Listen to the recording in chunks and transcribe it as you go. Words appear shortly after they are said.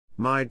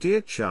My dear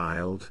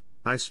child,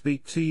 I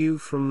speak to you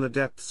from the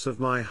depths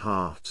of my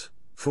heart,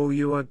 for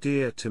you are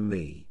dear to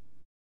me.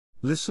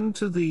 Listen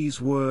to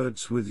these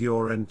words with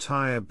your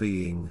entire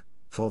being,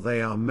 for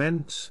they are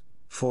meant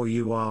for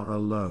you are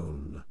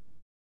alone.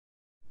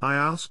 I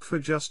ask for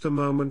just a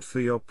moment for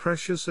your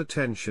precious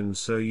attention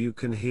so you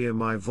can hear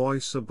my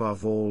voice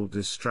above all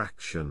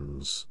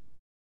distractions.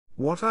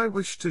 What I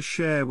wish to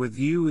share with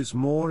you is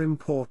more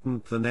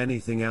important than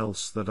anything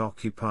else that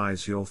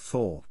occupies your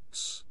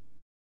thoughts.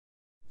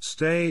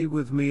 Stay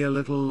with me a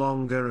little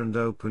longer and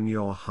open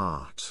your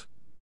heart.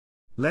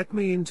 Let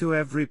me into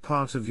every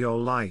part of your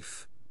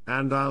life,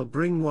 and I'll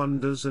bring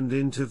wonders and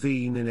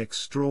intervene in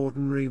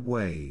extraordinary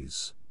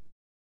ways.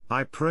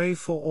 I pray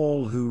for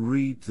all who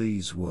read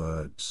these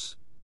words.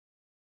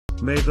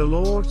 May the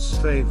Lord's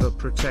favor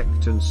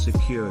protect and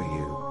secure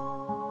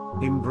you.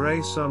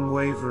 Embrace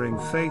unwavering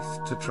faith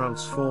to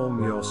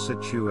transform your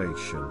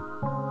situation.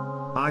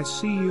 I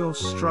see your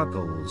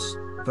struggles,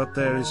 but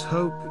there is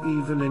hope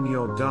even in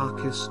your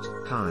darkest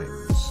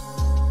times.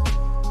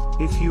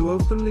 If you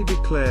openly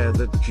declare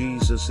that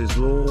Jesus is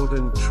Lord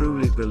and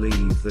truly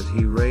believe that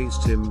He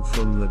raised Him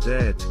from the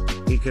dead,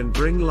 He can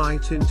bring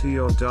light into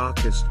your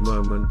darkest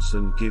moments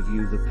and give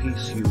you the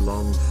peace you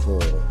long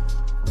for.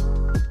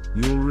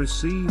 You'll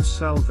receive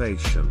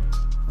salvation.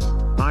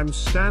 I'm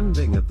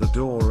standing at the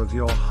door of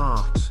your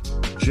heart,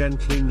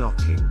 gently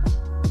knocking.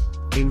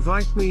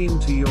 Invite me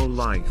into your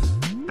life,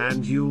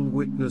 and you'll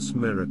witness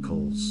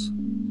miracles.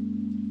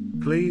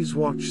 Please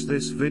watch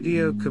this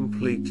video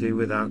completely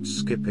without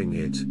skipping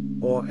it,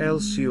 or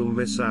else you'll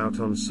miss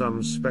out on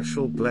some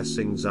special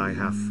blessings I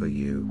have for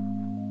you.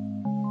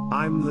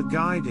 I'm the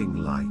guiding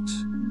light.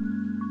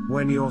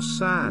 When you're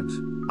sad,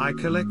 I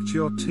collect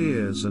your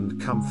tears and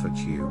comfort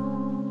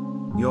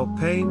you. Your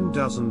pain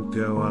doesn't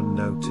go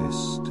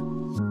unnoticed.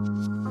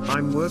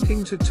 I'm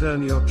working to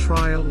turn your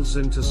trials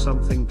into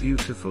something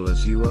beautiful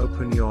as you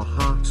open your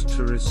heart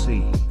to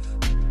receive.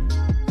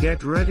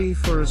 Get ready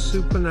for a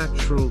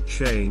supernatural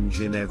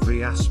change in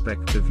every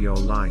aspect of your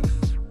life.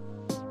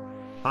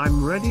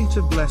 I'm ready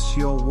to bless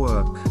your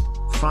work,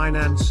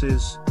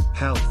 finances,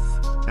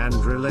 health, and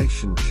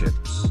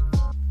relationships.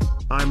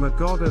 I'm a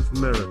God of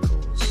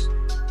miracles.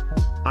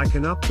 I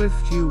can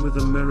uplift you with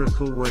a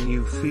miracle when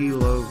you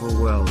feel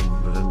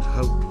overwhelmed and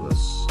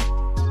hopeless.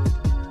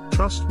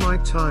 Trust my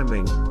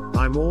timing,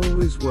 I'm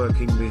always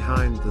working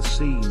behind the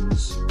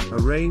scenes,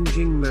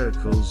 arranging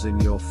miracles in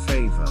your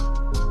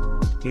favor.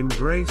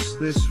 Embrace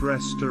this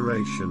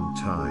restoration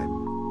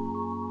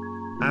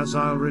time. As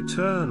I'll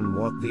return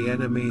what the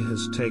enemy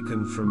has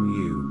taken from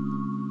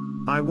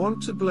you. I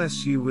want to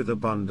bless you with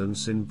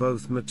abundance in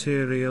both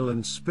material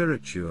and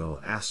spiritual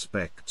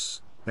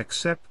aspects.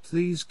 Accept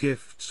these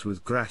gifts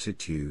with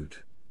gratitude.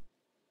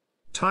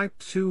 Type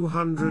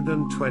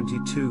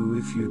 222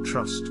 if you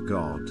trust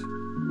God.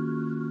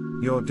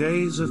 Your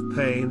days of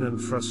pain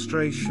and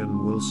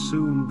frustration will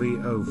soon be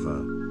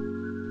over.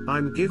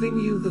 I'm giving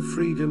you the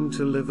freedom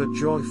to live a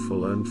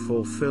joyful and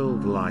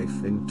fulfilled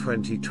life in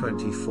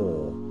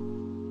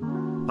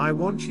 2024. I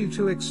want you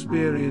to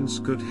experience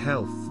good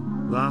health,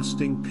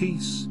 lasting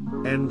peace,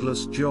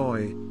 endless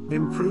joy,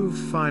 improved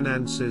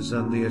finances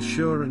and the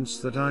assurance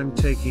that I'm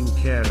taking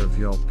care of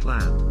your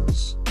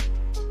plans.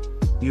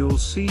 You'll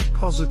see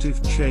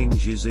positive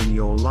changes in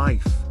your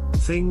life,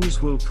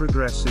 things will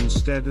progress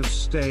instead of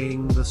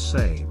staying the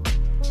same.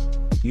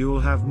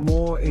 You'll have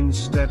more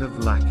instead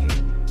of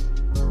lacking.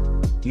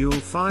 You'll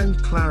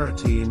find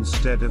clarity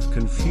instead of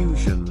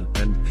confusion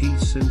and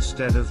peace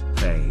instead of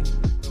pain.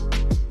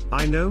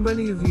 I know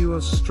many of you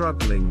are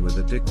struggling with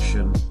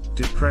addiction,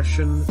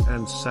 depression,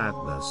 and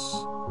sadness.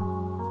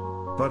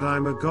 But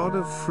I'm a God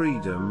of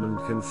freedom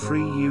and can free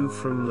you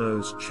from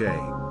those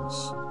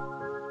chains.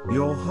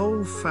 Your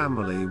whole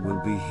family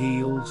will be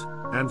healed,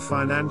 and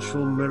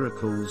financial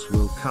miracles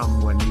will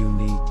come when you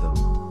need them.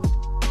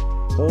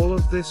 All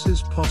of this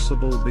is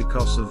possible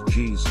because of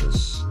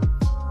Jesus.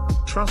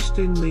 Trust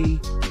in me,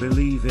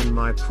 believe in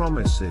my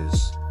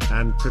promises,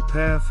 and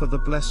prepare for the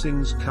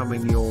blessings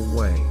coming your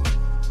way.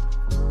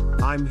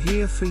 I'm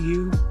here for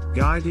you,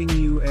 guiding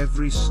you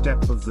every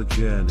step of the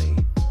journey.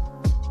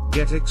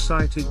 Get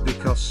excited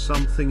because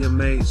something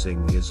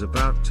amazing is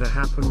about to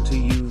happen to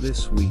you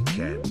this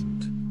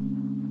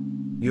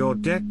weekend. Your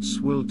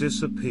debts will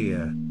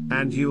disappear,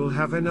 and you'll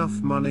have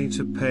enough money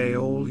to pay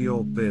all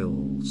your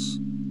bills.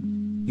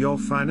 Your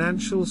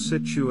financial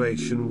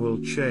situation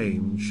will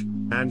change,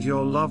 and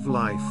your love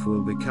life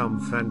will become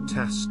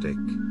fantastic.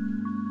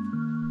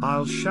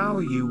 I'll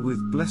shower you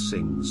with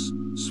blessings,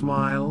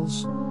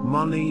 smiles,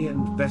 money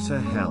and better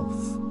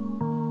health.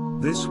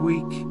 This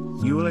week,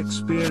 you'll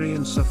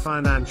experience a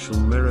financial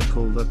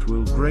miracle that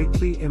will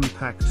greatly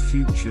impact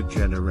future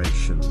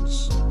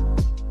generations.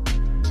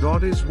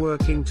 God is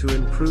working to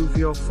improve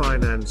your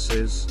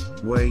finances,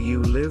 where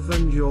you live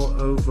and your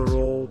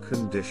overall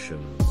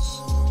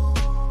conditions.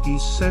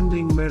 He's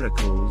sending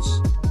miracles,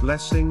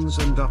 blessings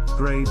and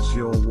upgrades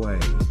your way.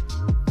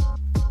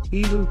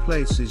 Even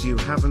places you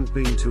haven't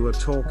been to are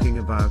talking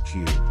about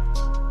you.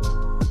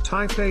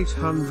 Type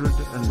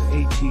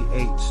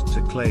 888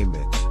 to claim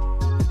it.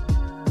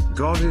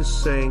 God is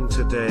saying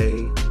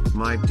today,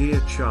 my dear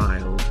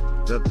child,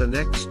 that the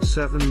next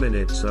 7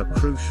 minutes are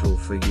crucial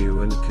for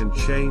you and can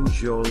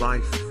change your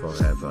life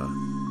forever.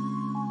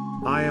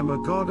 I am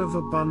a God of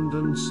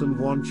abundance and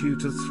want you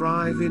to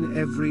thrive in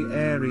every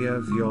area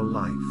of your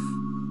life.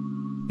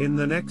 In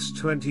the next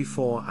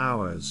 24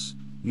 hours,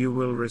 you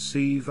will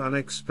receive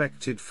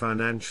unexpected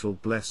financial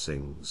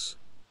blessings.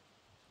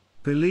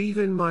 Believe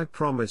in my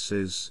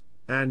promises,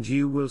 and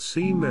you will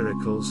see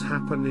miracles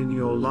happen in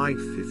your life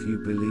if you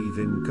believe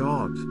in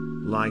God,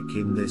 like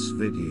in this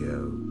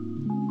video.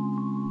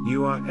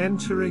 You are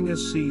entering a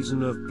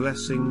season of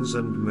blessings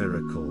and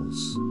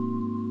miracles.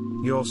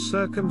 Your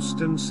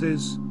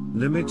circumstances,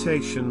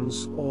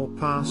 limitations, or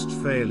past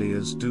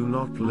failures do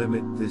not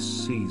limit this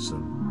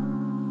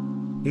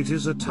season. It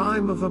is a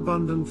time of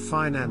abundant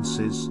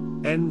finances,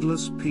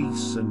 endless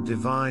peace and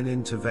divine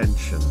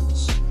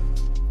interventions.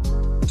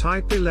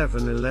 Type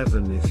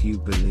 1111 if you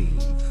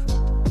believe.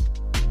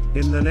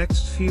 In the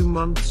next few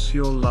months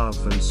your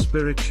love and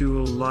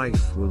spiritual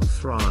life will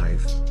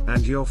thrive,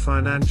 and your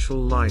financial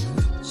life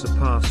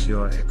surpass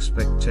your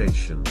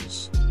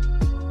expectations.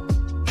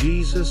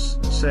 Jesus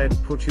said,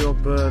 "Put your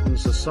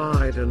burdens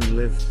aside and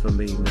live for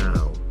me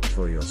now,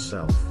 for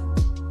yourself.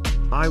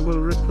 I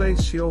will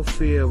replace your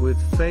fear with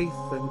faith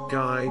and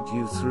guide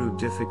you through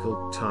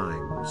difficult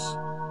times."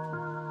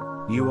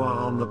 You are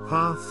on the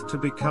path to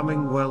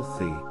becoming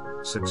wealthy,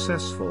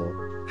 successful,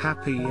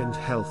 happy and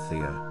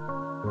healthier.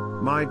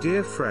 My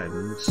dear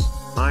friends,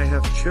 I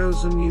have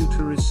chosen you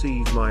to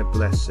receive my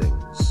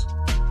blessings.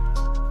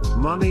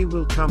 Money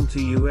will come to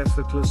you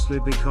effortlessly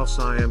because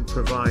I am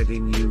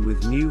providing you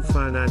with new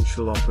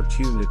financial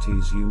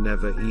opportunities you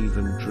never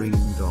even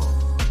dreamed of.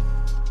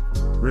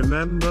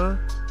 Remember,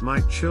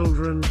 my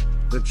children,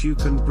 that you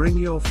can bring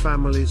your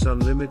families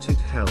unlimited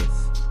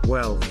health,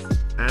 wealth,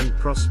 and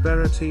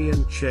prosperity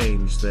and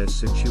change their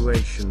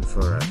situation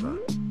forever.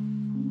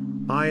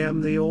 I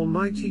am the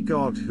Almighty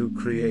God who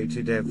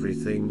created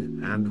everything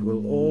and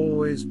will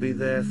always be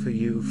there for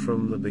you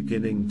from the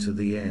beginning to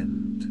the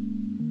end.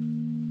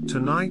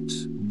 Tonight,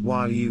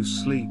 while you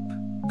sleep,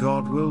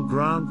 God will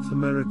grant the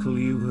miracle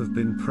you have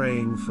been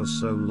praying for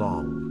so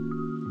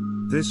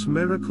long. This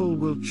miracle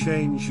will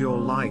change your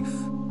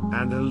life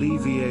and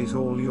alleviate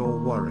all your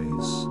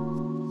worries.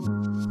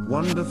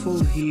 Wonderful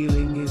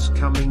healing is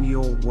coming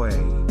your way.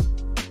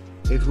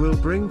 It will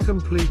bring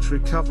complete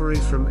recovery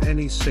from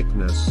any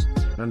sickness,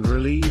 and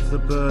relieve the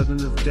burden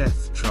of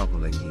death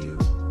troubling you.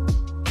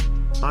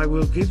 I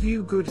will give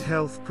you good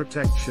health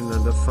protection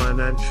and a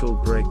financial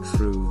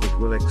breakthrough that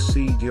will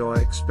exceed your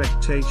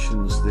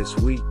expectations this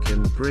week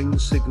and bring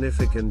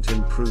significant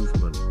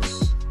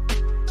improvements,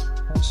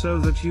 so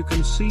that you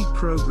can see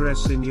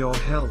progress in your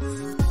health,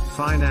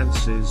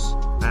 finances,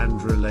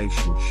 and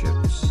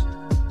relationships.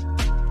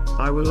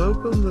 I will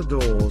open the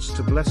doors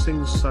to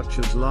blessings such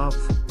as love,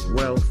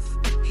 wealth,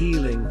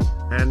 healing,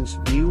 and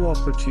new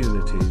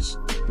opportunities,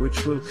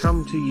 which will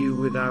come to you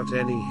without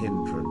any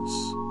hindrance.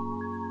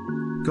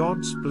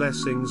 God's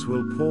blessings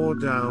will pour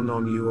down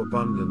on you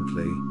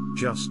abundantly,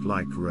 just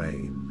like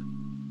rain.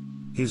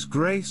 His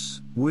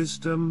grace,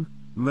 wisdom,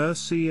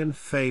 mercy and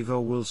favor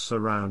will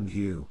surround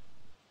you.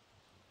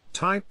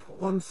 Type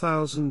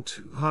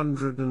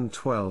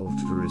 1212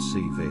 to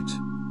receive it.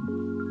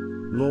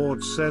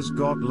 Lord says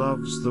God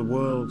loves the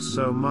world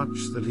so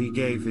much that he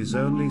gave his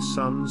only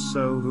Son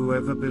so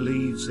whoever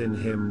believes in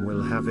him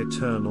will have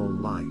eternal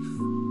life.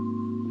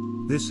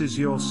 This is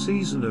your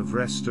season of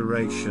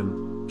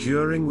restoration,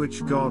 during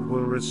which God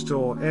will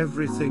restore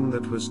everything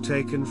that was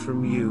taken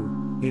from you,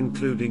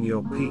 including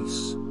your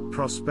peace,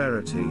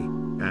 prosperity,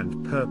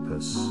 and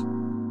purpose.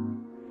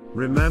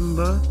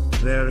 Remember,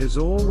 there is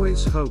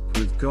always hope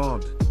with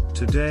God.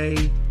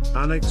 Today,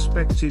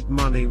 unexpected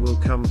money will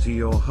come to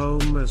your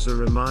home as a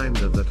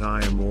reminder that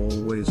I am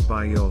always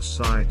by your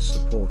side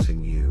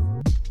supporting you.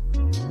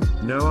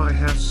 No eye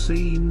has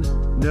seen,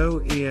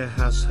 no ear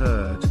has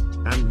heard,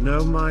 and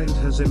no mind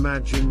has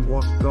imagined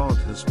what God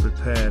has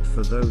prepared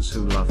for those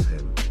who love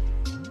him.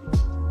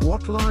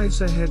 What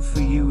lies ahead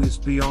for you is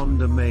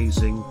beyond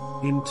amazing,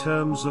 in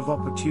terms of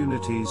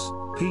opportunities,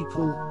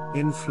 people,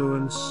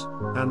 influence,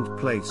 and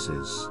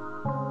places.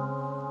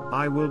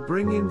 I will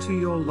bring into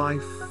your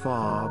life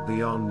far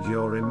beyond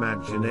your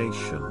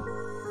imagination.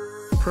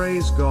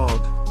 Praise God,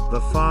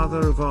 the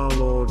Father of our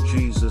Lord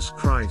Jesus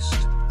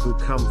Christ, who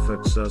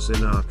comforts us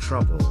in our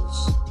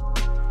troubles.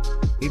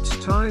 It's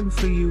time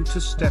for you to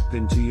step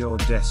into your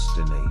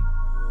destiny.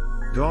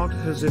 God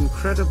has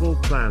incredible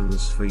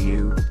plans for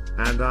you,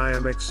 and I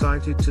am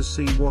excited to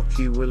see what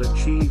you will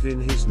achieve in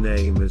His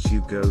name as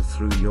you go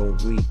through your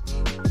week.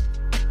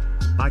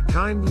 I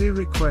kindly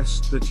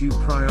request that you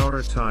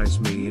prioritize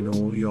me in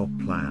all your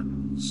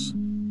plans.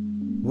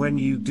 When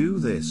you do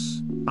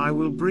this, I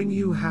will bring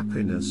you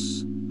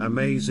happiness,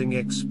 amazing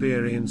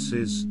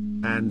experiences,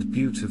 and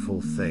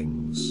beautiful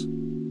things.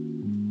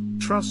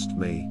 Trust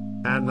me,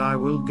 and I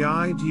will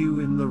guide you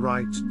in the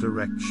right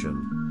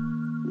direction.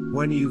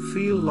 When you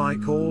feel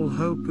like all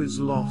hope is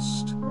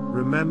lost,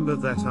 remember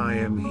that I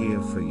am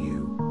here for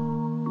you.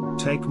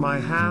 Take my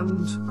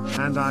hand,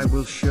 and I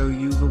will show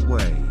you the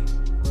way.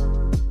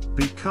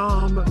 Be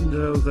calm and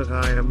know that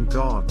I am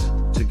God.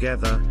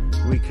 Together,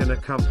 we can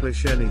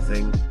accomplish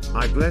anything.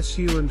 I bless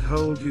you and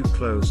hold you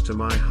close to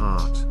my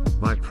heart.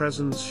 My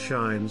presence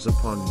shines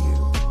upon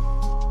you.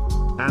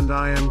 And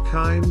I am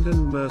kind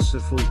and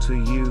merciful to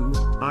you.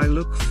 I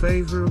look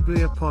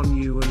favorably upon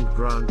you and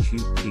grant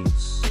you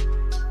peace.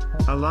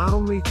 Allow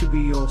me to be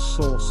your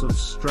source of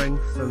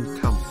strength and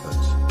comfort.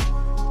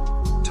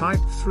 Type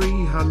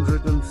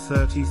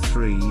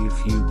 333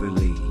 if you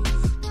believe.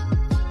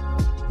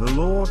 The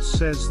Lord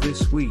says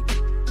this week,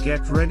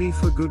 get ready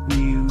for good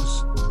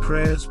news,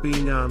 prayers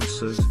being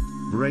answered,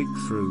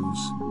 breakthroughs,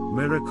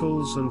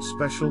 miracles and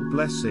special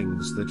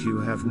blessings that you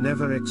have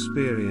never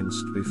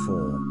experienced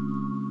before.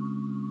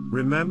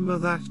 Remember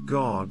that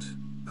God,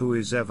 who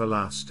is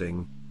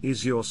everlasting,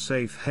 is your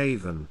safe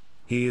haven.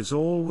 He is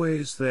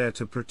always there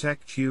to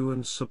protect you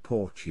and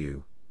support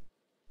you.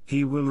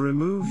 He will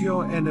remove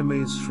your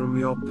enemies from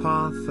your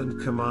path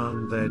and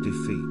command their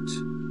defeat.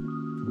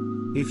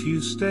 If you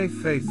stay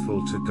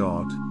faithful to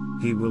God,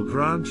 He will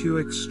grant you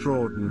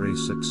extraordinary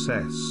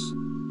success.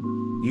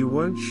 You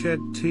won't shed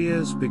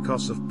tears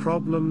because of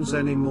problems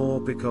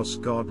anymore, because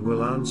God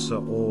will answer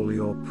all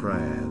your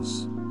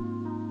prayers.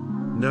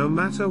 No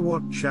matter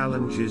what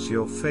challenges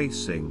you're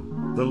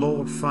facing, the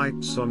Lord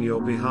fights on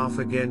your behalf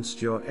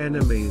against your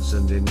enemies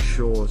and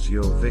ensures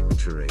your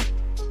victory.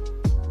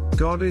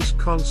 God is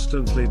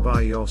constantly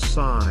by your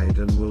side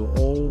and will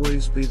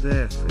always be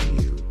there for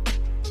you.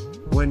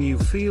 When you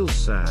feel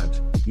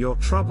sad, your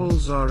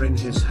troubles are in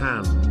His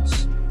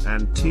hands,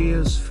 and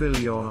tears fill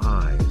your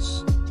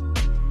eyes.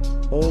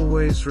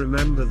 Always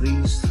remember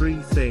these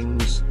three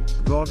things: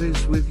 God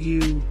is with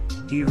you,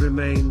 He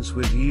remains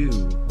with you,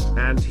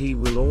 and He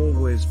will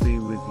always be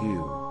with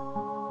you.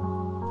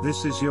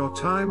 This is your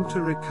time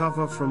to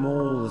recover from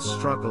all the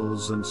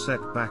struggles and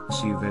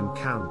setbacks you've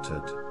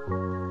encountered.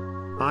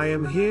 I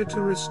am here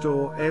to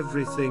restore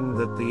everything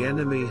that the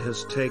enemy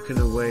has taken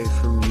away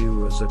from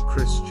you as a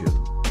Christian.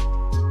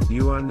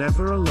 You are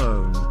never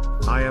alone.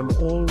 I am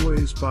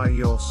always by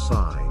your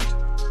side.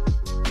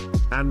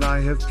 And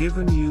I have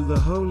given you the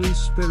Holy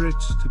Spirit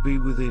to be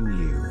within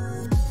you.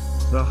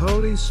 The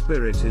Holy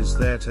Spirit is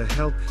there to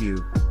help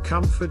you,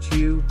 comfort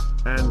you,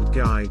 and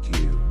guide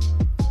you.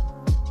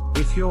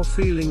 If you're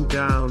feeling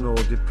down or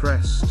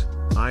depressed,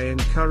 I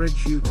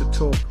encourage you to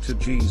talk to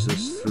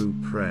Jesus through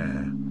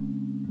prayer.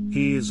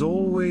 He is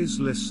always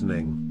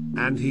listening,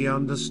 and He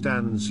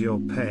understands your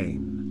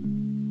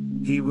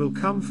pain. He will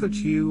comfort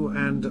you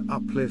and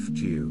uplift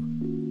you.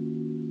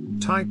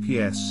 Type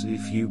yes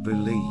if you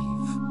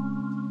believe.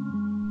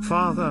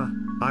 Father,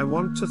 I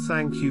want to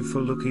thank you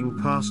for looking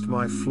past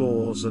my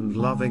flaws and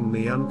loving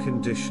me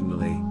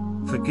unconditionally,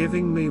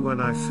 forgiving me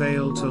when I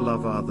fail to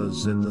love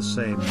others in the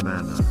same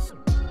manner.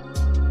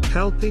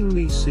 Helping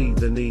me see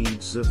the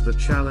needs of the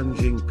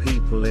challenging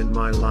people in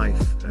my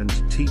life and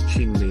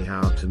teaching me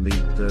how to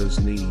meet those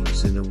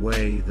needs in a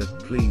way that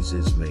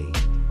pleases me.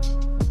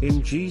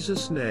 In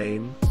Jesus'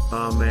 name,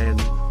 Amen.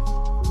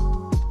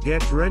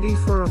 Get ready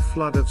for a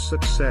flood of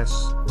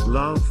success,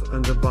 love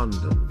and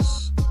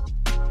abundance.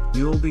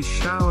 You'll be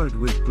showered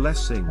with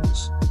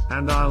blessings,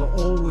 and I'll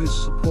always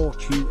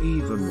support you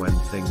even when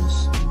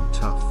things seem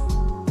tough.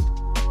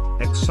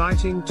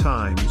 Exciting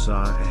times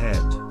are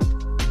ahead.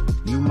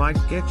 You might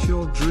get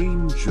your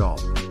dream job,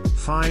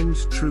 find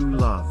true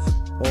love,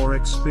 or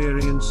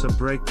experience a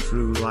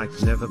breakthrough like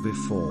never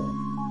before.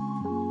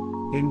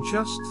 In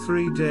just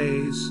 3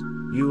 days,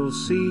 you will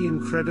see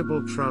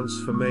incredible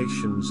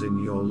transformations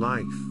in your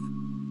life.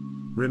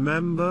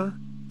 Remember,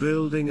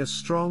 building a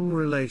strong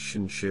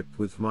relationship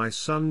with my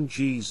Son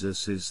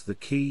Jesus is the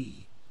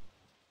key.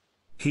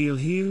 He'll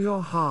heal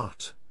your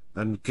heart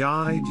and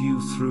guide you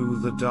through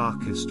the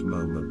darkest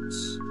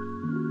moments.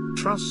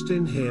 Trust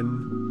in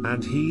Him,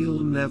 and He'll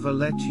never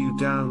let you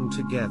down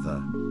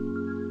together.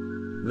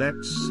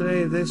 Let's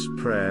say this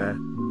prayer: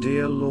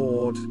 Dear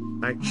Lord,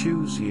 I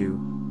choose you,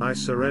 I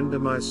surrender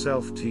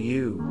myself to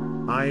you,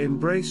 I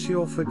embrace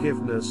your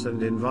forgiveness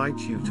and invite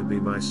you to be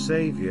my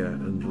Savior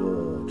and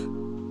Lord.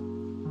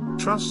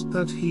 Trust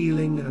that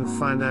healing and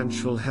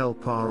financial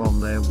help are on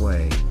their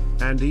way,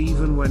 and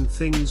even when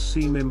things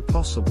seem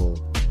impossible,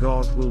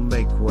 God will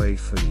make way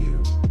for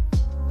you.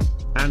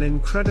 An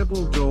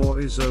incredible door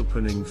is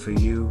opening for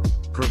you,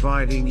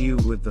 providing you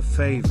with the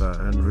favor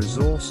and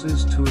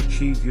resources to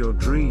achieve your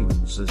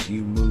dreams as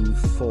you move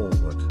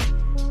forward.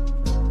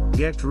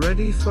 Get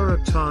ready for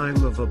a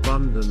time of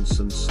abundance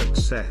and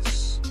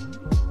success.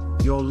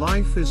 Your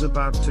life is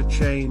about to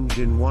change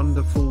in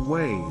wonderful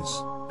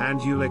ways,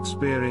 and you'll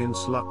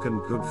experience luck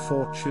and good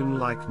fortune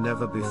like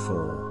never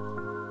before.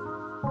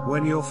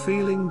 When you're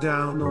feeling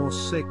down or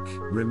sick,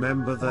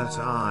 remember that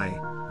I,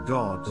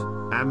 God,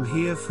 am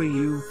here for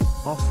you,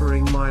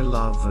 offering my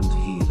love and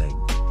healing.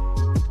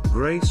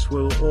 Grace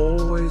will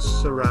always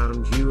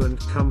surround you and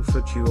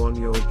comfort you on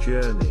your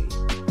journey.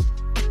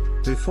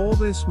 Before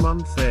this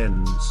month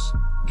ends,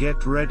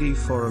 get ready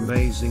for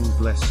amazing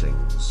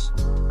blessings.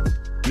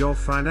 Your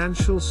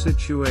financial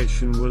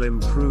situation will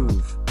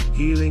improve,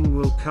 healing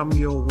will come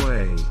your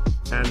way,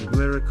 and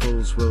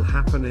miracles will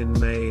happen in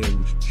May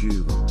and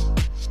June.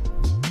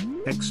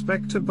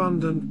 Expect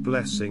abundant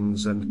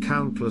blessings and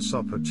countless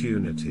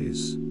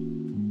opportunities.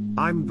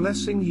 I'm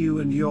blessing you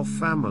and your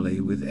family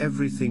with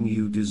everything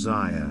you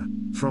desire,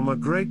 from a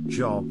great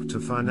job to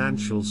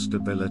financial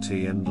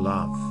stability and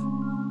love.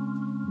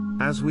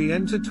 As we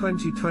enter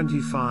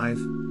 2025,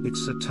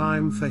 it's a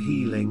time for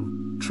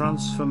healing,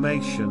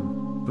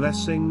 transformation,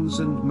 blessings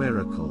and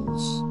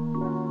miracles.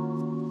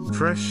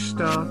 Fresh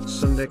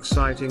starts and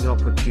exciting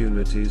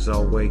opportunities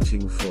are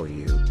waiting for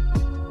you.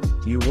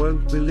 You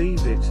won't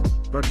believe it,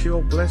 but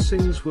your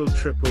blessings will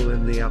triple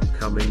in the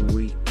upcoming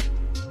week.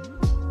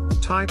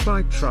 Type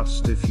I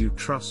trust if you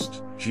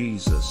trust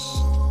Jesus.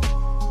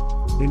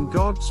 In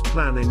God's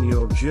plan in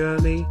your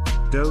journey,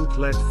 don't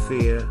let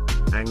fear,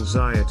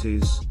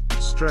 anxieties,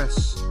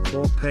 stress,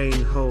 or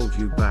pain hold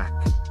you back,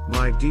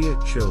 my dear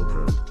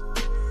children.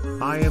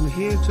 I am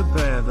here to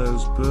bear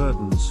those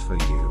burdens for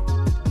you.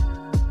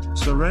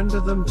 Surrender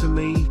them to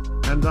me,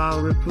 and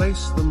I'll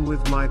replace them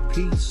with my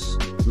peace,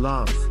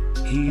 love,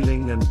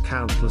 healing and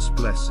countless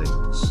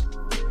blessings.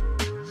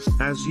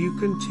 As you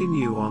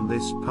continue on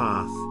this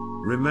path,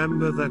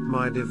 remember that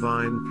my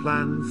divine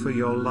plan for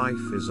your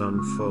life is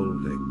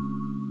unfolding.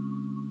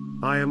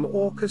 I am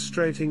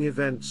orchestrating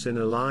events in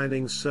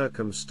aligning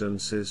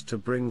circumstances to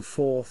bring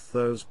forth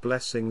those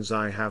blessings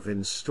I have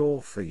in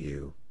store for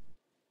you.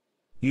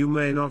 You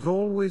may not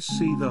always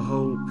see the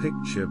whole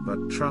picture,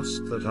 but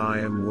trust that I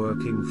am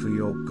working for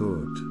your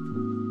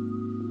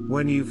good.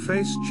 When you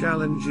face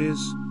challenges,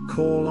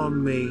 call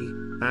on me,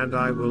 and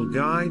I will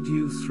guide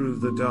you through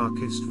the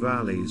darkest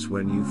valleys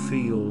when you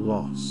feel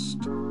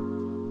lost.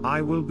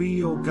 I will be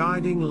your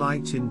guiding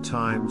light in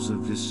times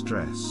of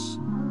distress.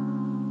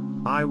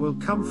 I will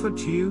comfort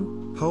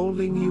you,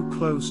 holding you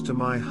close to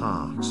my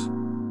heart.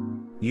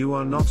 You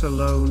are not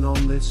alone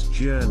on this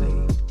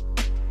journey.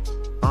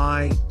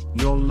 I,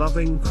 your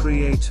loving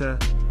Creator,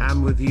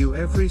 am with you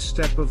every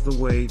step of the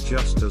way,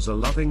 just as a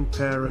loving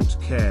parent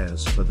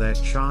cares for their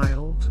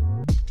child.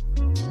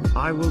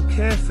 I will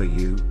care for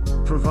you,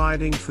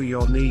 providing for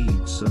your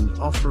needs and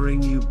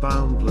offering you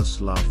boundless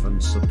love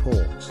and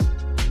support.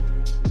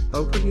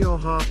 Open your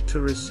heart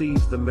to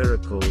receive the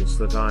miracles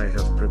that I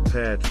have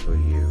prepared for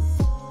you.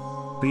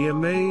 Be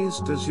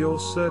amazed as your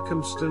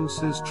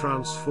circumstances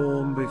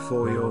transform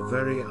before your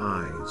very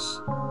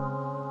eyes.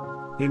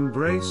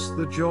 Embrace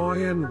the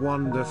joy and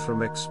wonder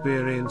from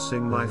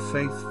experiencing my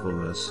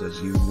faithfulness as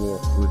you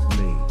walk with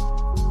me.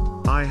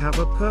 I have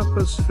a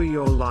purpose for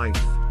your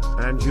life,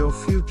 and your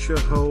future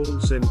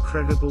holds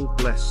incredible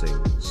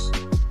blessings.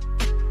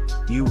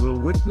 You will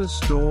witness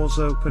doors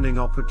opening,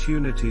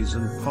 opportunities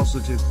and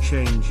positive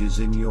changes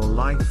in your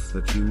life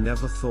that you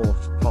never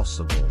thought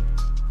possible.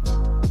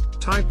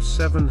 Type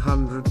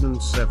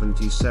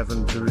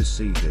 777 to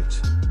receive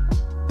it.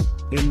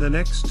 In the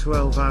next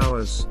 12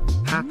 hours,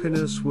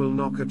 happiness will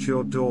knock at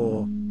your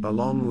door,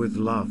 along with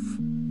love,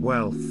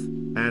 wealth,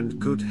 and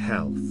good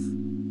health.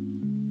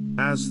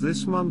 As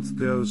this month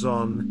goes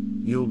on,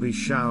 you'll be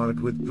showered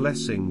with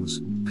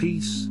blessings,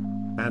 peace,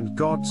 and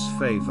God's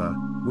favor,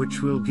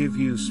 which will give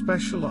you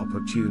special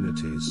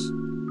opportunities.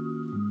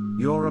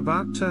 You're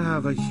about to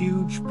have a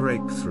huge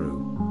breakthrough,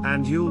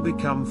 and you'll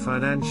become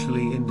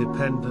financially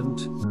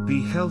independent,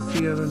 be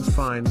healthier and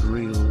find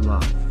real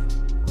love.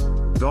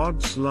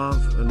 God's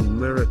love and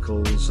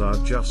miracles are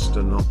just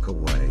a knock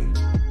away.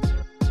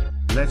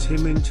 Let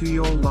Him into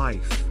your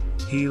life,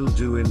 He'll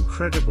do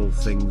incredible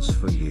things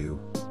for you.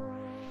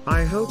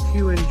 I hope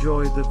you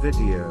enjoyed the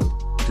video.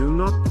 Do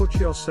not put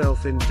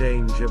yourself in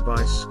danger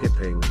by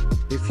skipping,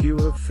 if you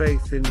have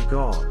faith in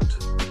God.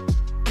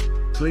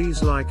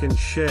 Please like and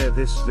share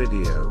this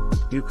video.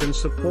 You can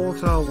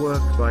support our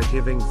work by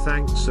giving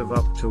thanks of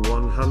up to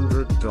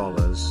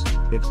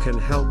 $100. It can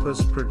help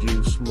us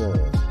produce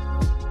more.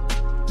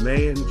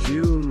 May and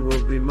June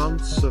will be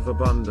months of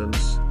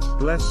abundance,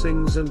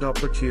 blessings and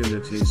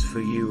opportunities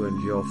for you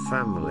and your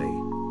family.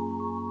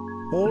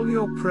 All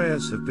your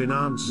prayers have been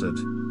answered,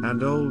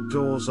 and old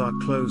doors are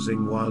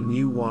closing while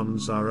new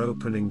ones are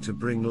opening to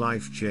bring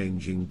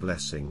life-changing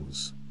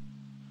blessings.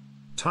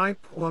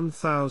 Type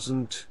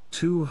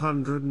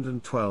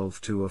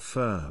 1212 to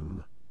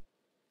affirm.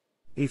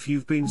 If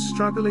you've been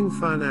struggling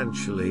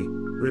financially,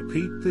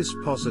 repeat this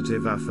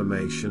positive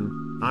affirmation: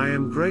 I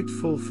am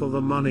grateful for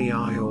the money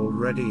I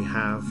already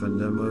have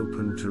and am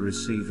open to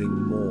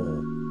receiving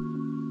more.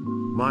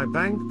 My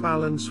bank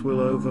balance will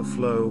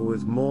overflow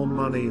with more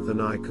money than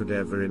I could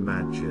ever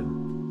imagine.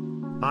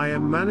 I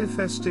am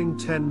manifesting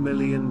 $10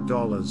 million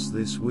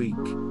this week,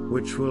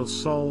 which will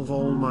solve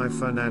all my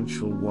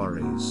financial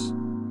worries.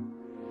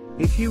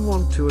 If you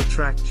want to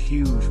attract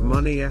huge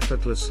money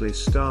effortlessly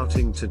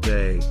starting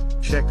today,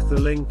 check the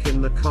link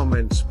in the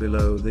comments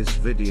below this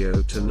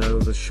video to know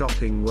the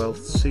shocking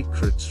wealth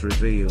secrets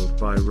revealed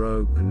by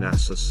rogue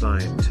NASA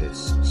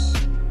scientists.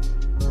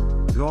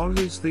 God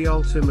is the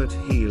ultimate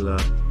healer,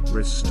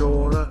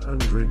 restorer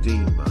and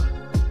redeemer.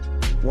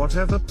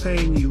 Whatever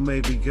pain you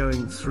may be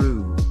going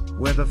through,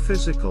 whether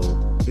physical,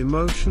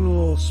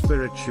 emotional or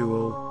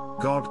spiritual,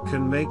 God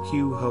can make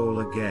you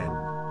whole again.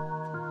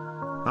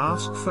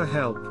 Ask for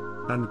help,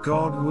 and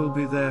God will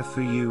be there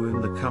for you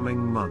in the coming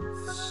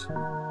months.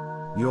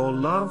 Your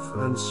love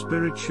and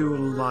spiritual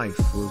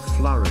life will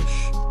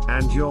flourish,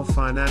 and your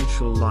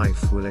financial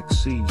life will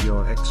exceed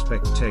your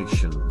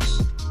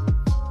expectations.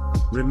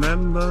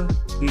 Remember,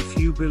 if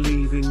you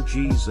believe in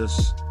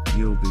Jesus,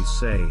 you'll be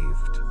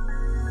saved.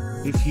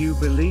 If you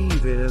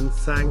believe in and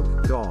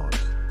thank God,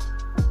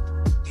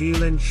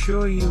 He'll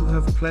ensure you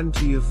have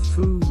plenty of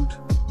food,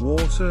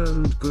 water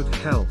and good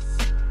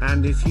health,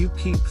 and if you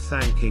keep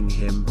thanking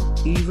Him,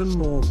 even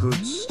more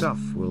good stuff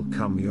will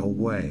come your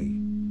way.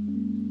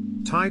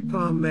 Type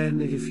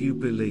Amen if you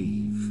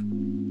believe.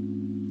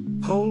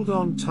 Hold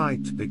on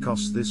tight,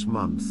 because this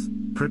month,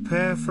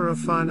 prepare for a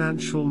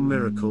financial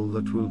miracle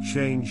that will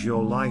change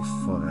your life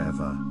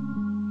forever.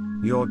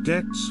 Your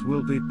debts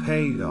will be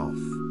paid off,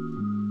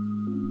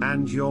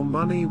 and your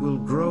money will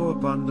grow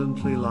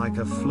abundantly like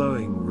a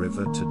flowing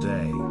river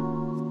today.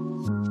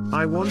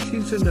 I want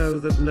you to know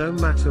that no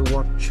matter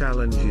what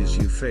challenges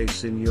you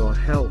face in your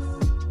health,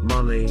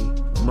 money,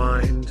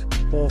 mind,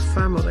 or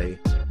family,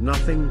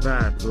 nothing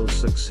bad will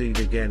succeed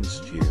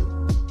against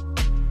you.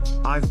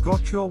 I've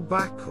got your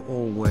back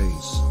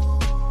always.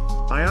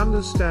 I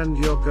understand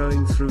you're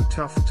going through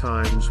tough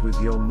times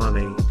with your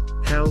money,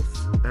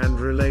 health, and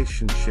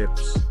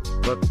relationships,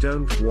 but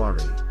don't worry.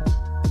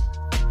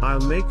 I'll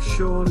make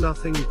sure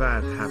nothing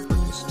bad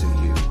happens to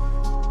you.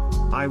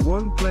 I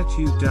won't let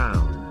you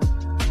down.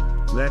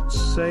 Let's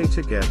say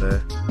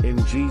together,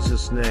 in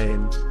Jesus'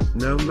 name,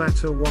 no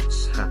matter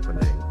what's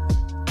happening,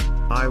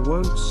 I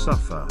won't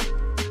suffer.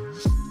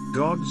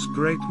 God's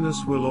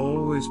greatness will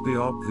always be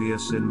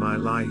obvious in my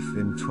life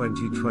in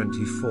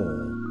 2024.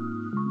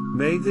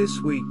 May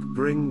this week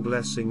bring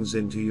blessings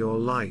into your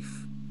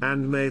life,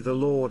 and may the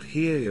Lord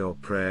hear your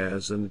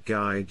prayers and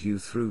guide you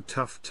through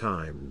tough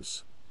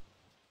times.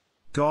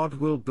 God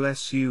will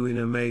bless you in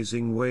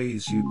amazing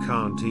ways you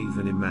can't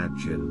even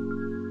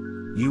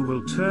imagine. You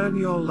will turn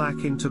your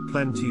lack into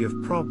plenty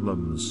of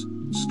problems,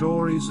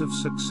 stories of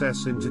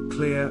success into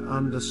clear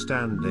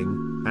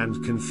understanding,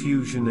 and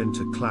confusion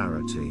into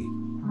clarity.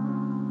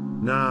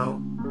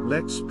 Now,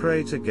 let's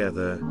pray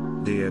together.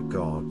 Dear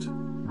God,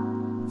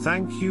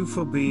 thank you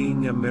for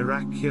being a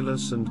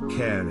miraculous and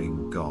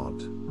caring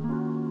God.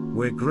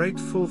 We're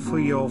grateful for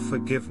your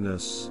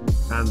forgiveness,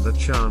 and the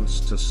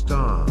chance to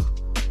start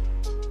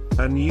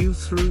anew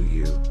through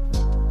you.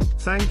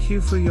 Thank you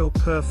for your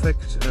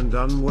perfect and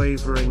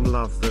unwavering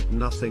love that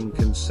nothing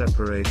can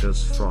separate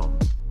us from.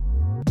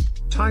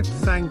 Type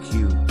thank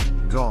you,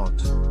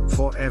 God,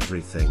 for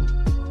everything.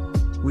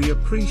 We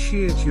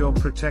appreciate your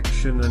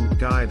protection and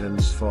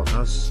guidance for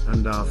us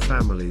and our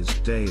families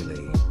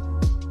daily.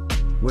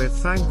 We're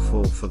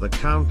thankful for the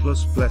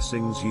countless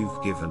blessings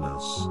you've given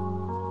us.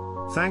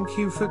 Thank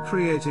you for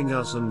creating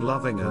us and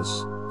loving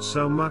us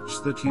so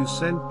much that you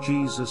sent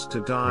Jesus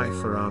to die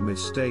for our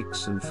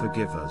mistakes and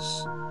forgive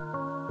us.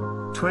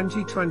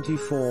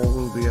 2024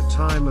 will be a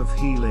time of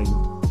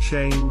healing,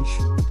 change,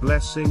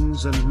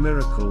 blessings and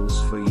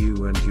miracles for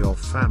you and your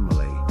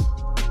family.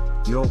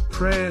 Your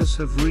prayers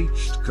have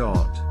reached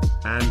God,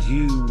 and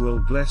you will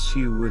bless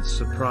you with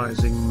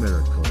surprising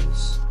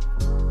miracles.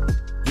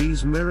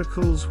 These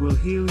miracles will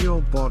heal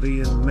your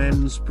body and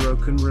mend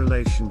broken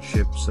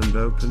relationships and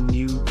open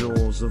new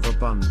doors of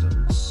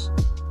abundance.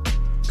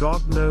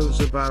 God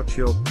knows about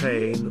your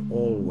pain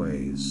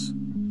always.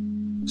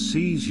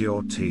 Sees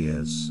your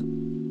tears.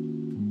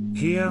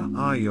 Here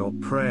are your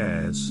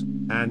prayers,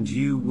 and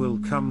you will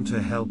come to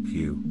help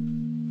you.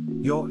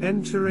 You're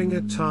entering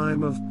a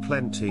time of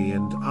plenty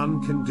and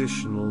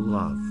unconditional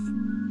love.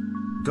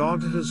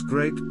 God has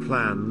great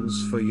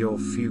plans for your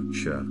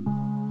future.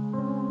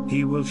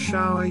 He will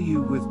shower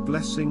you with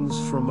blessings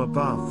from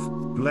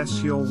above,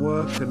 bless your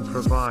work and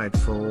provide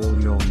for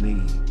all your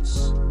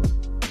needs.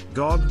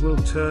 God will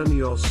turn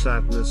your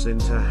sadness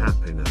into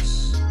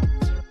happiness.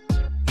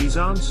 He's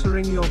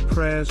answering your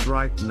prayers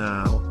right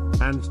now,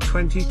 and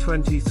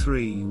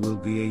 2023 will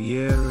be a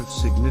year of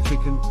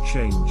significant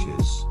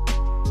changes,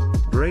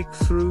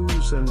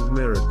 breakthroughs and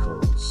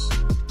miracles.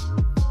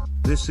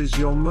 This is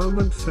your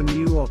moment for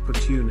new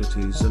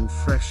opportunities and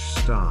fresh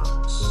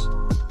starts.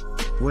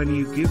 When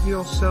you give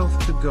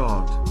yourself to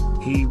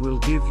God, He will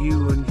give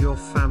you and your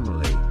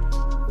family.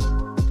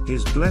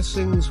 His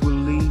blessings will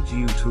lead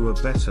you to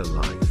a better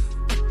life.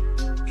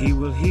 He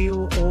will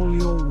heal all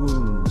your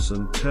wounds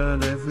and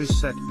turn every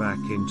setback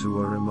into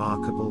a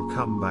remarkable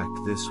comeback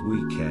this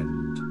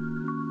weekend.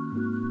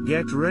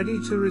 Get ready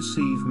to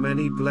receive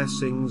many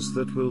blessings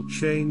that will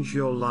change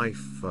your life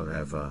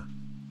forever.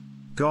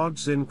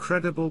 God's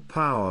incredible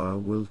power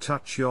will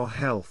touch your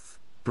health,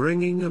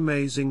 bringing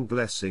amazing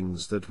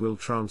blessings that will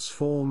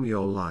transform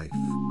your life.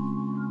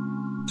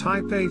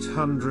 Type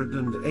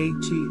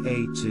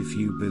 888 if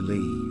you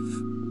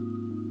believe.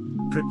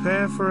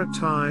 Prepare for a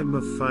time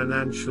of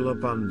financial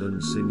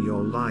abundance in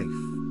your life.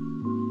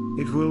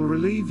 It will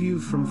relieve you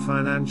from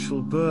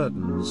financial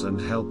burdens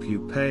and help you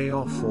pay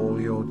off all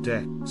your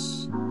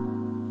debts.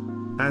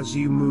 As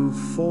you move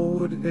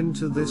forward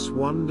into this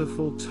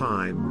wonderful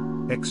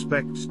time,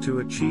 expect to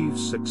achieve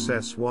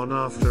success one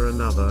after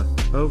another,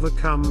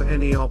 overcome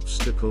any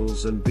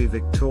obstacles and be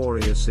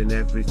victorious in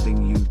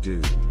everything you do.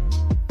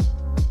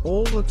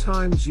 All the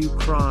times you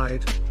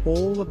cried,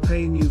 all the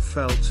pain you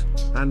felt,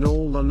 and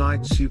all the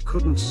nights you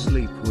couldn't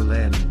sleep will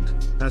end,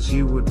 as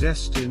you were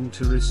destined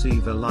to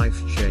receive a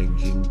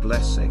life-changing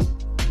blessing.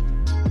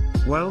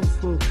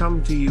 Wealth will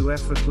come to you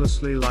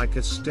effortlessly like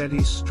a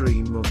steady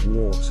stream of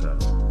water.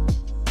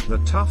 The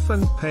tough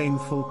and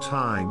painful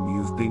time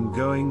you've been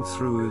going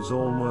through is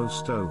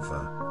almost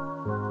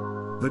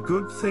over. The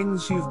good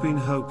things you've been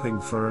hoping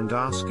for and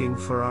asking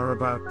for are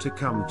about to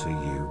come to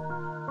you.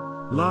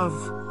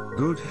 Love,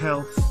 good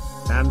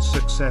health, and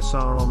success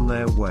are on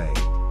their way.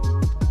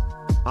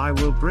 I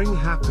will bring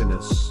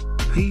happiness,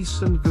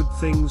 peace and good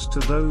things to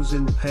those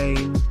in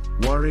pain,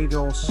 worried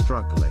or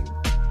struggling.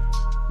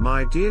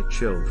 My dear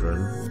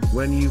children,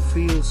 when you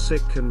feel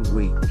sick and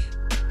weak,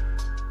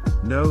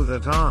 know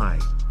that I,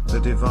 the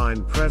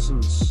Divine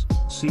Presence,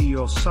 see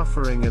your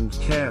suffering and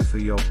care for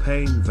your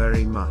pain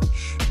very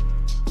much.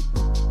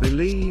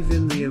 Believe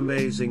in the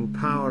amazing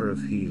power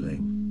of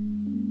healing.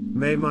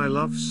 May my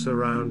love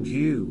surround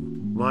you,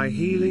 my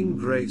healing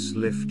grace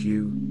lift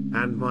you,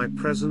 and my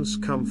presence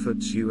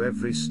comforts you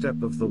every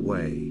step of the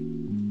way.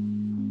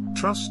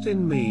 Trust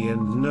in me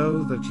and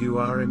know that you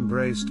are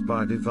embraced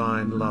by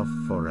divine love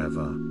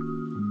forever.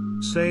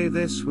 Say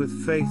this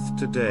with faith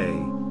today: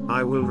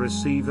 I will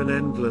receive an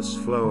endless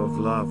flow of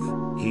love,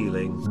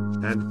 healing,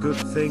 and good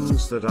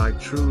things that I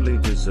truly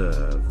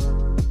deserve.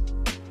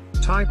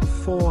 Type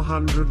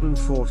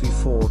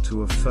 444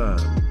 to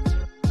affirm.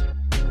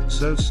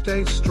 So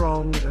stay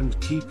strong and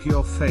keep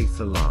your faith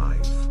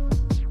alive.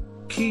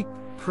 Keep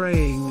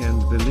praying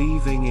and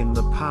believing in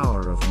the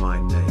power of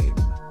my name.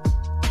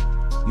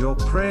 Your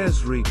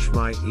prayers reach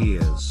my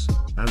ears,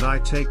 and I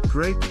take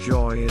great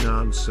joy in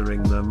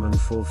answering them and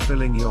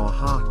fulfilling your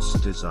heart's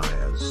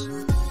desires.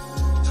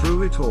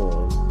 Through it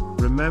all,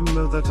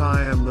 remember that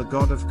I am the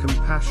God of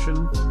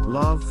compassion,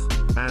 love,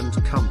 and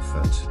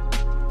comfort.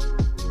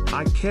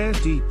 I care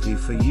deeply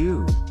for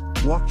you,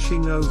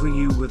 watching over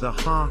you with a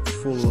heart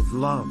full of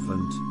love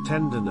and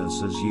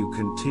tenderness as you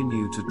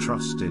continue to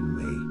trust in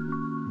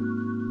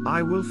me.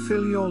 I will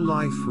fill your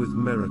life with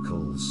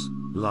miracles,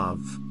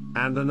 love,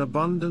 and an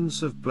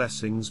abundance of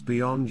blessings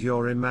beyond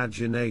your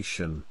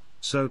imagination,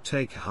 so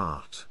take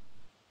heart.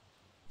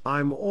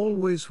 I'm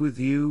always with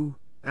you,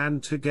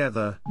 and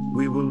together,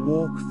 we will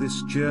walk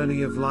this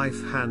journey of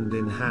life hand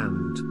in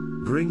hand,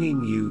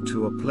 bringing you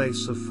to a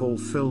place of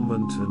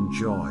fulfillment and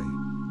joy.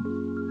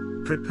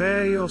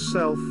 Prepare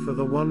yourself for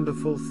the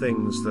wonderful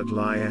things that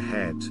lie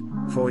ahead,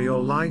 for your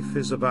life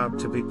is about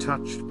to be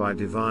touched by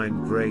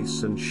divine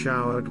grace and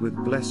showered with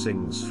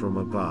blessings from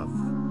above.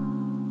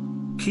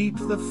 Keep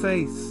the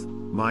faith,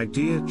 my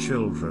dear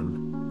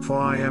children, for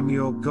I am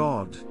your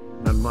God,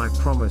 and my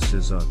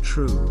promises are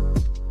true.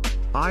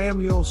 I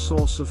am your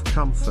source of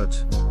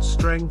comfort,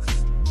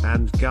 strength,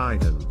 and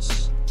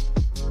guidance.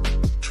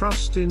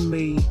 Trust in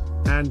me,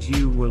 and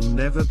you will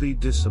never be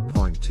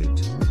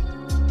disappointed.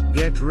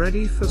 Get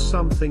ready for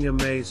something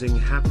amazing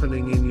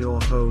happening in your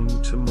home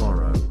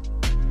tomorrow.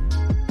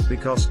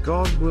 Because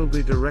God will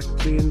be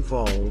directly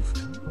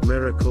involved,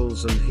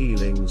 miracles and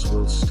healings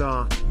will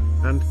start,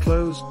 and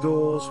closed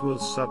doors will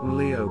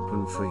suddenly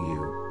open for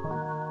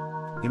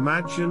you.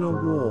 Imagine a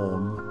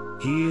warm,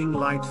 healing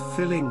light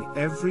filling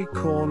every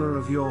corner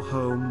of your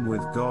home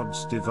with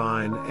God's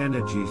divine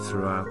energy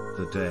throughout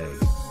the day.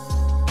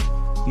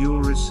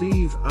 You'll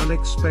receive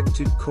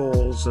unexpected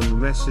calls and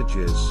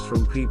messages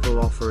from people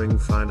offering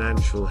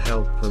financial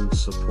help and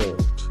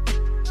support.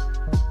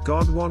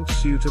 God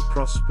wants you to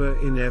prosper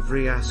in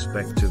every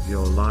aspect of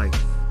your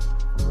life.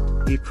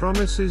 He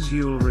promises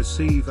you'll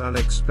receive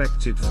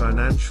unexpected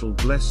financial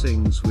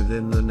blessings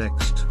within the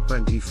next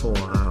 24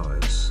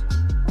 hours.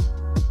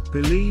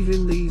 Believe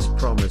in these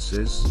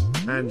promises,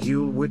 and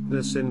you'll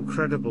witness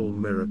incredible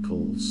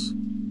miracles.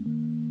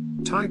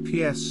 Type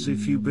yes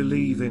if you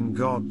believe in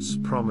God's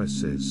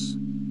promises.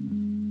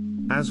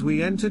 As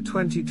we enter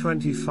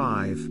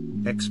 2025,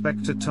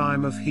 expect a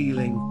time of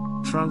healing,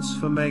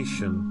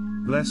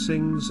 transformation,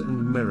 blessings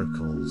and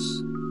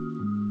miracles.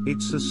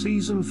 It's a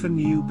season for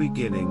new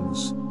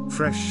beginnings,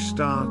 fresh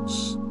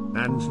starts,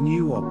 and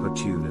new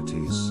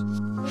opportunities.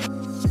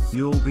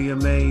 You'll be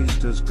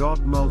amazed as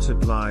God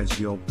multiplies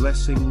your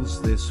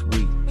blessings this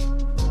week.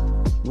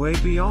 Way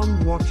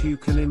beyond what you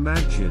can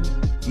imagine,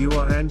 you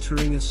are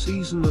entering a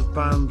season of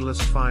boundless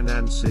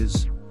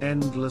finances,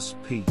 endless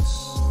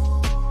peace,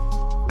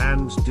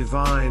 and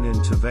divine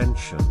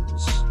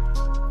interventions.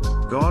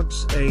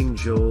 God's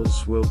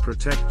angels will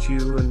protect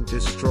you and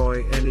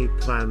destroy any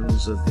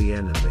plans of the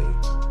enemy.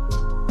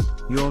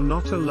 You're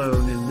not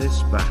alone in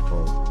this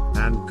battle,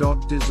 and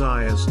God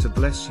desires to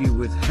bless you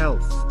with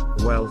health,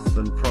 wealth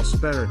and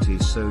prosperity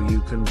so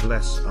you can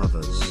bless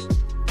others.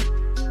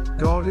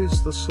 God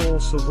is the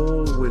source of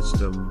all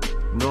wisdom,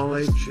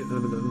 knowledge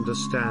and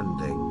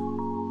understanding.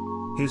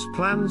 His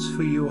plans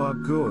for you are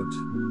good,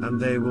 and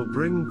they will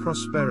bring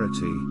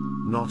prosperity,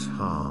 not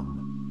harm.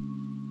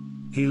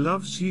 He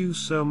loves you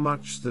so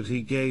much that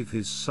he gave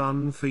his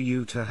Son for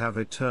you to have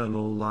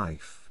eternal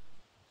life.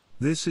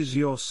 This is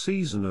your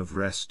season of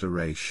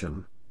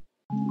restoration.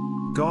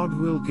 God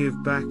will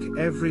give back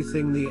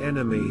everything the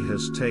enemy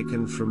has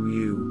taken from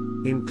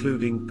you,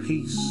 including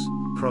peace,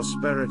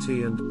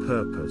 prosperity and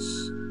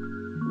purpose.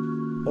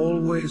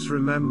 Always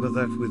remember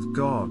that with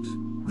God,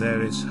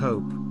 there is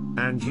hope,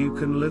 and you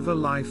can live a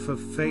life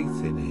of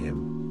faith in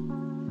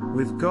Him.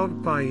 With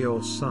God by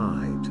your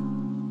side,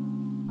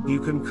 you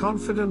can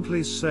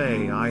confidently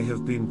say, I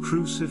have been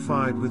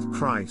crucified with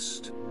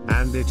Christ,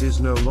 and it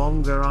is no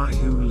longer I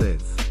who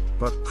live,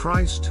 but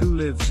Christ who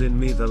lives in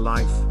me. The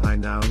life I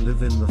now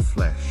live in the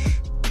flesh,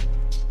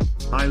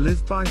 I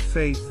live by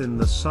faith in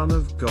the Son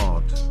of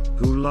God,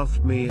 who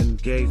loved me and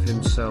gave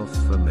himself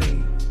for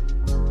me.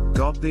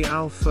 God the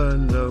Alpha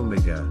and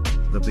Omega,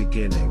 the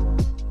beginning.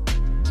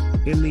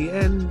 In the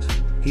end,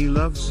 He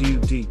loves you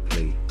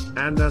deeply,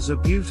 and has a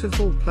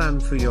beautiful plan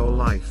for your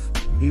life.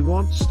 He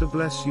wants to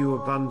bless you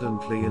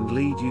abundantly and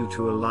lead you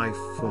to a life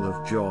full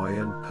of joy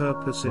and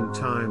purpose in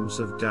times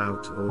of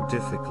doubt or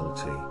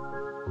difficulty.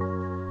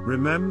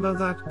 Remember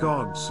that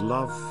God's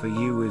love for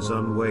you is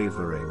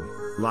unwavering,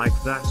 like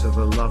that of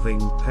a loving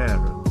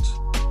parent.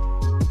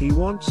 He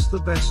wants the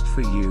best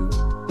for you,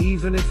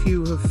 even if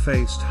you have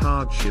faced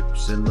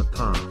hardships in the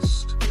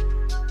past.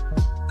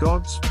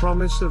 God's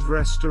promise of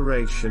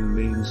restoration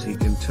means He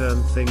can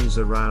turn things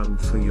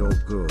around for your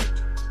good.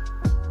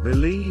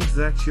 Believe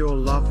that your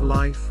love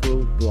life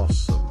will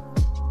blossom.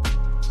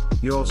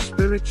 Your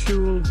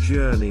spiritual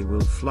journey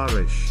will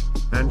flourish,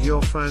 and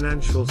your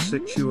financial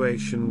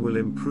situation will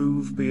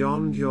improve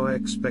beyond your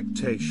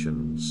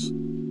expectations.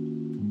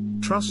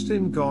 Trust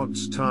in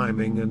God's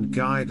timing and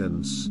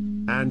guidance,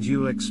 and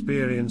you'll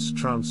experience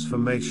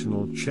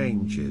transformational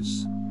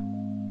changes.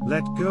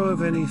 Let go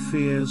of any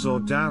fears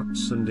or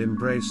doubts and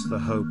embrace the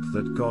hope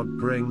that God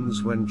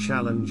brings when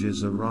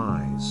challenges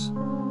arise.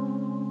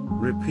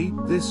 Repeat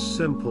this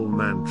simple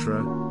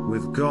mantra: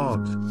 with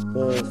God,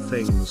 all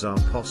things are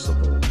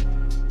possible.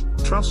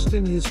 Trust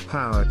in His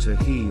power to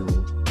heal,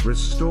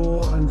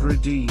 restore and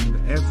redeem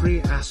every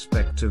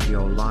aspect of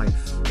your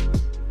life.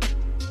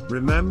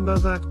 Remember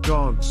that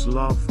God's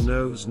love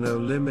knows no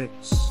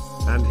limits,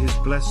 and His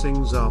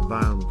blessings are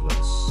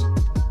boundless.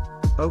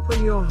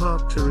 Open your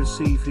heart to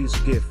receive His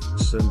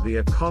gifts and be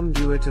a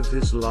conduit of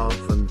His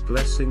love and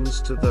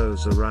blessings to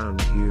those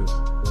around you.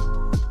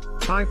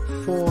 Type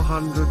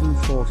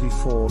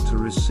 444 to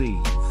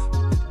receive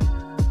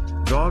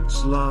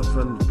God's love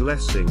and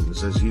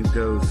blessings as you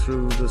go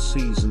through the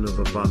season of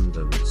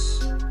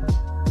abundance.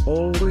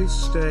 Always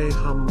stay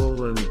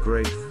humble and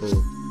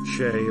grateful,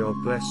 share your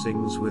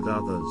blessings with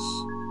others,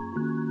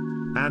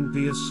 and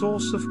be a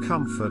source of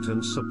comfort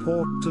and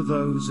support to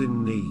those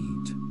in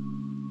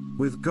need.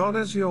 With God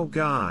as your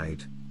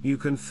guide, you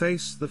can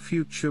face the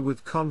future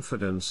with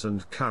confidence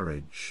and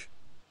courage.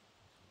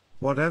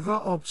 Whatever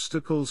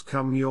obstacles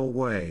come your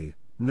way,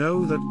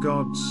 know that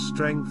God's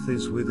strength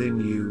is within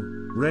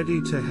you,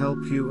 ready to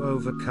help you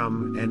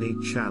overcome any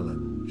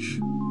challenge.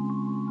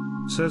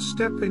 So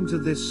step into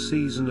this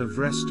season of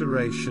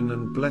restoration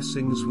and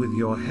blessings with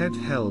your head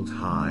held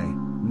high,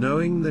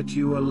 knowing that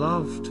you are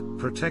loved,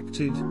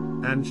 protected,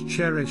 and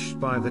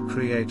cherished by the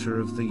Creator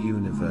of the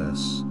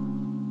universe.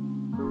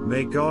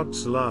 May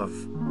God's love,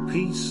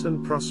 peace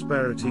and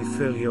prosperity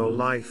fill your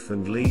life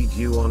and lead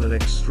you on an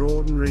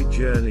extraordinary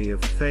journey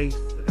of faith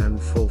and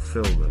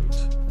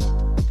fulfillment.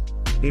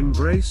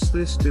 Embrace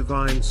this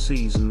divine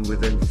season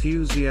with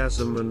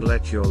enthusiasm and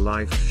let your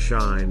life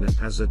shine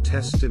as a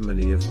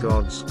testimony of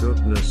God's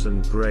goodness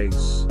and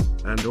grace,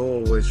 and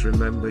always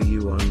remember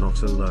you are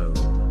not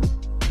alone.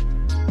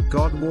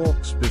 God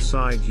walks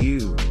beside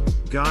you,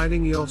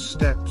 guiding your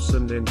steps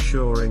and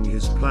ensuring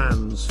His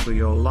plans for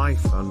your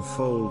life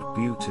unfold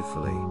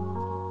beautifully.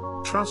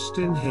 Trust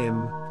in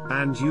Him,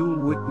 and you'll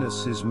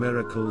witness His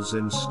miracles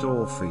in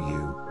store for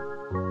you.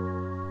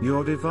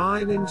 Your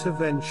divine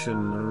intervention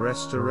and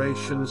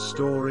restoration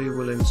story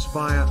will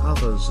inspire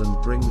others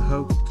and bring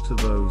hope to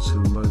those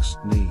who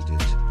most need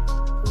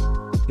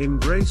it.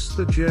 Embrace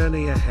the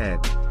journey ahead,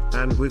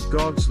 and with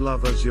God's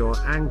love as your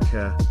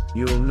anchor,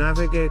 you'll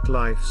navigate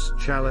life's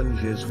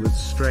challenges with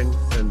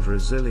strength and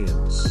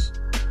resilience.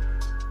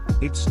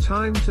 It's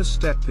time to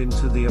step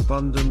into the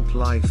abundant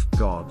life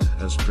God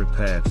has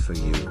prepared for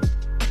you.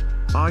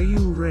 Are you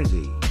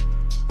ready?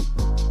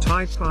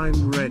 Type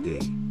I'm ready.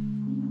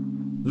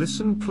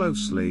 Listen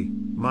closely,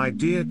 my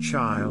dear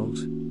child,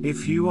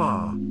 if you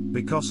are,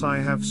 because I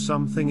have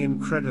something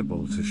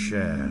incredible to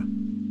share.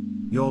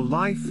 Your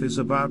life is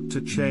about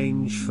to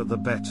change for the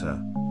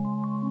better.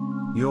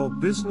 Your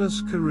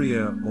business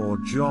career or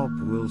job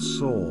will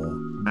soar,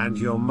 and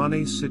your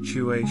money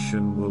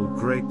situation will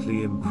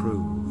greatly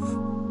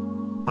improve.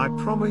 I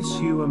promise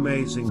you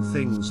amazing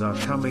things are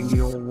coming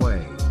your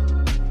way.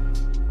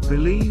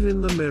 Believe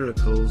in the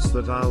miracles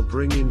that I'll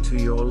bring into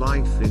your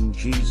life in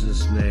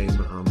Jesus' name,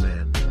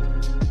 Amen.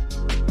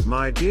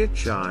 My dear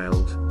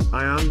child,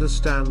 I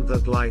understand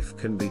that life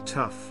can be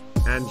tough,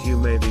 and you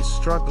may be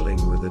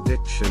struggling with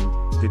addiction,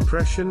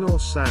 depression or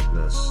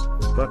sadness,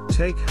 but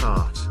take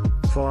heart,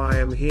 for I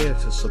am here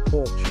to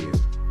support you.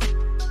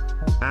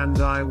 And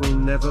I will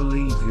never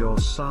leave your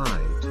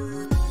side.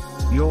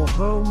 Your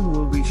home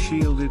will be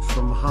shielded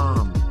from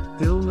harm,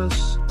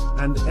 illness,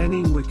 and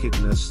any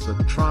wickedness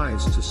that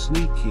tries to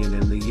sneak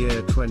in the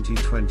year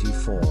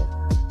 2024.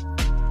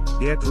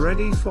 Get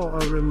ready for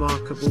a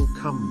remarkable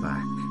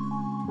comeback.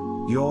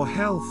 Your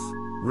health,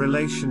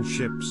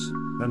 relationships,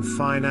 and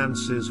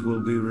finances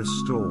will be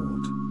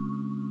restored.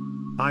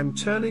 I'm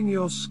turning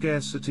your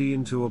scarcity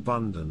into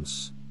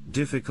abundance,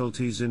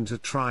 difficulties into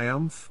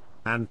triumph,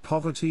 and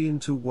poverty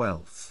into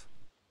wealth.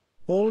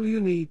 All you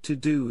need to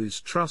do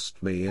is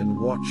trust me and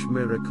watch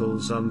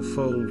miracles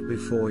unfold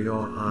before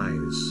your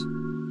eyes.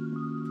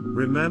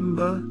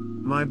 Remember,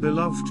 my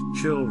beloved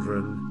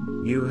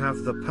children, you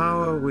have the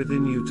power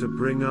within you to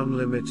bring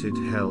unlimited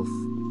health,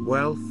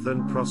 wealth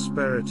and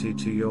prosperity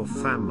to your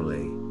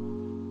family.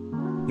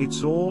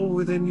 It's all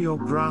within your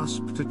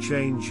grasp to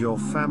change your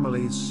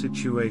family's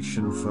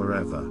situation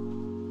forever.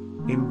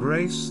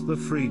 Embrace the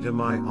freedom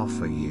I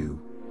offer you.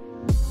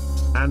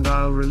 And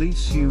I'll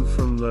release you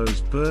from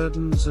those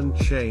burdens and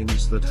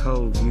chains that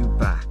hold you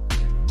back.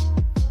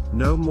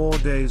 No more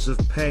days of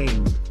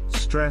pain,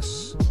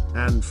 stress,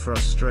 and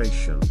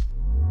frustration.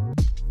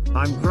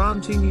 I'm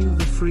granting you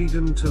the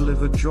freedom to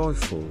live a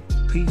joyful,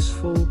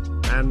 peaceful,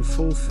 and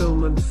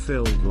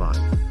fulfillment-filled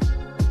life.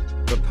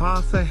 The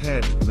path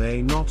ahead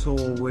may not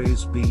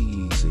always be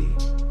easy.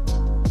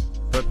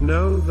 But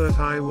know that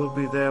I will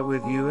be there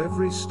with you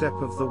every step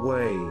of the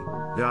way,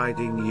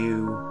 guiding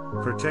you,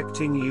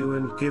 protecting you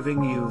and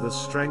giving you the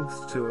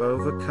strength to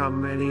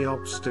overcome any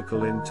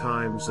obstacle in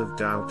times of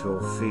doubt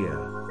or fear.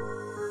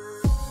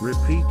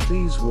 Repeat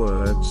these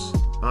words: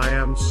 I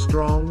am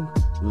strong,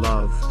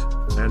 loved,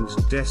 and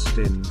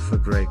destined for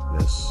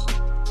greatness.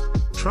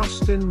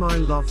 Trust in my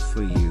love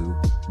for you,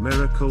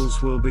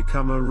 miracles will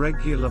become a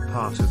regular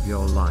part of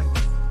your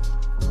life.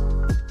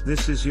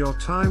 This is your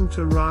time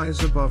to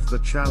rise above the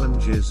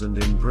challenges and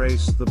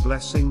embrace the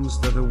blessings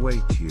that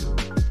await you.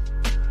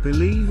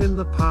 Believe in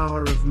the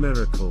power of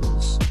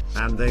miracles,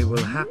 and they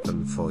will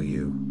happen for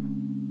you.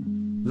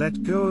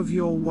 Let go of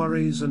your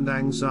worries and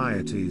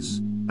anxieties,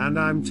 and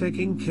I'm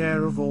taking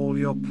care of all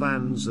your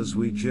plans as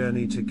we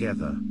journey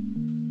together.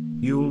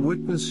 You'll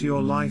witness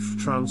your life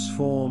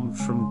transformed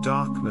from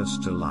darkness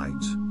to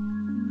light,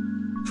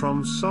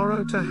 from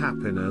sorrow to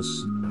happiness,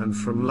 and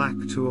from lack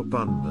to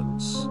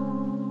abundance.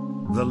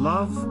 The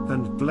love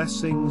and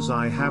blessings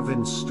I have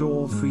in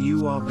store for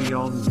you are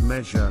beyond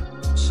measure,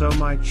 so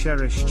my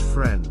cherished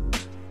friend,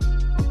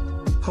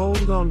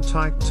 hold on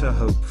tight to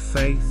hope,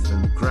 faith,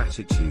 and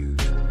gratitude.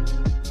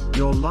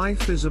 Your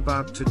life is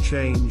about to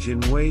change in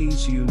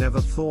ways you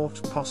never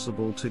thought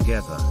possible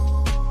together.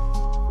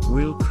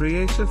 We'll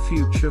create a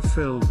future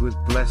filled with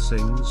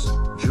blessings,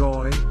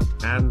 joy,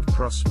 and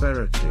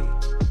prosperity.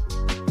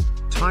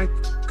 Type,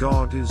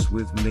 God is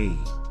with me.